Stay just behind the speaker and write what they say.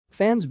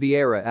Fans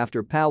Vieira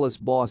after Palace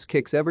boss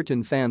kicks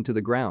Everton fan to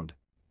the ground.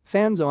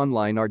 Fans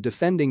online are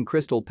defending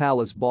Crystal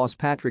Palace boss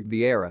Patrick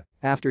Vieira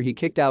after he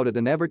kicked out at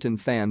an Everton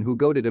fan who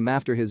goaded him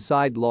after his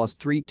side lost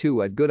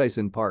 3-2 at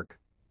Goodison Park.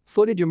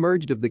 Footage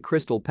emerged of the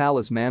Crystal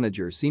Palace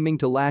manager seeming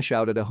to lash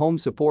out at a home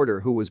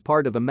supporter who was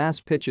part of a mass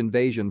pitch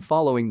invasion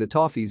following the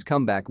Toffees'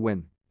 comeback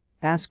win.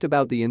 Asked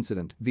about the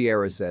incident,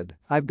 Vieira said,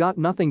 "I've got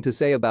nothing to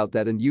say about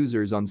that, and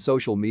users on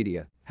social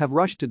media have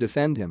rushed to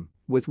defend him,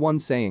 with one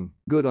saying,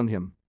 'Good on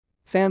him.'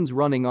 Fans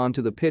running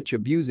onto the pitch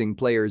abusing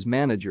players'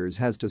 managers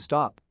has to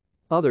stop."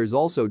 Others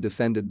also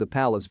defended the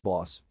Palace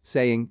boss,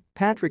 saying,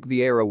 "Patrick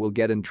Vieira will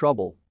get in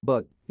trouble,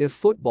 but if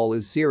football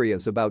is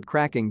serious about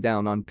cracking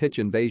down on pitch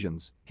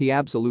invasions, he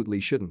absolutely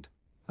shouldn't."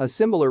 A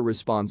similar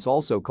response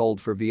also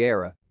called for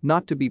Vieira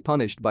not to be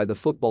punished by the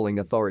footballing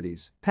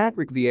authorities.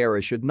 Patrick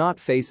Vieira should not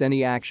face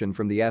any action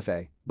from the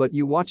FA, but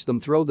you watch them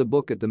throw the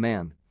book at the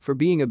man for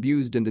being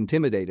abused and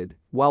intimidated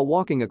while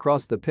walking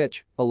across the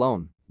pitch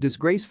alone.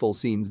 Disgraceful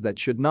scenes that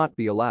should not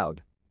be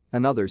allowed.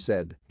 Another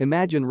said,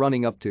 "Imagine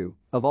running up to,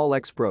 of all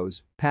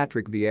ex-pros,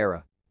 Patrick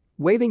Vieira.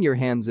 Waving your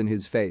hands in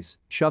his face,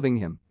 shoving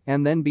him,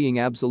 and then being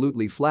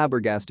absolutely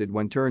flabbergasted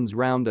when turns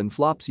round and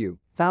flops you."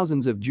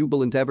 Thousands of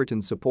jubilant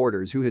Everton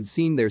supporters who had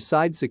seen their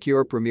side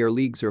secure Premier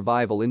League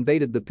survival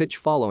invaded the pitch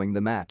following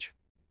the match.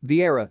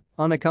 Vieira,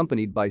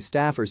 unaccompanied by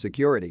staff or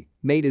security,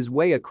 made his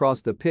way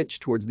across the pitch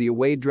towards the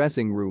away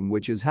dressing room,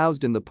 which is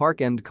housed in the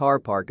Park End car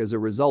park as a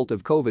result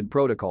of COVID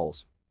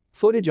protocols.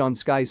 Footage on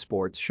Sky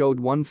Sports showed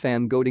one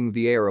fan goading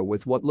Vieira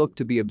with what looked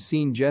to be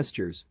obscene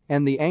gestures,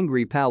 and the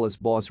angry Palace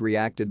boss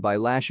reacted by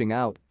lashing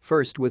out,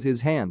 first with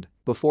his hand,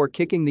 before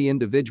kicking the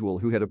individual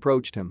who had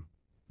approached him.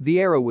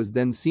 Vieira was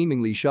then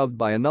seemingly shoved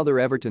by another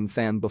Everton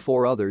fan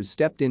before others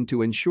stepped in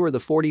to ensure the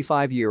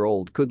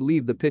 45-year-old could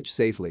leave the pitch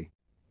safely.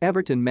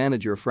 Everton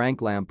manager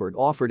Frank Lampard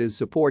offered his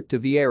support to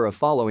Vieira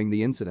following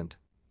the incident.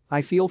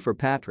 "I feel for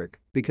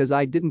Patrick because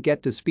I didn't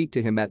get to speak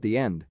to him at the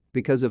end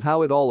because of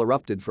how it all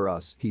erupted for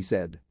us," he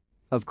said.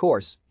 "Of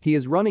course, he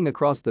is running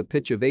across the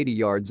pitch of 80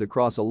 yards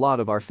across a lot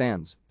of our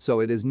fans, so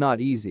it is not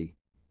easy.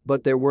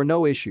 But there were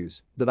no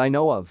issues that I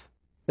know of.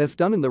 If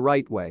done in the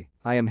right way,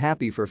 I am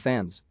happy for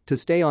fans to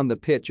stay on the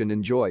pitch and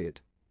enjoy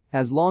it.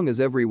 As long as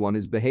everyone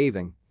is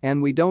behaving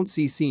and we don't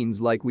see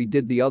scenes like we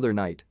did the other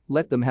night,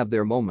 let them have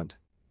their moment.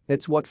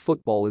 It's what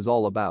football is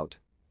all about.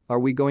 Are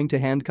we going to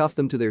handcuff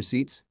them to their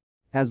seats?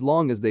 As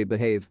long as they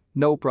behave,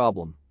 no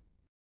problem."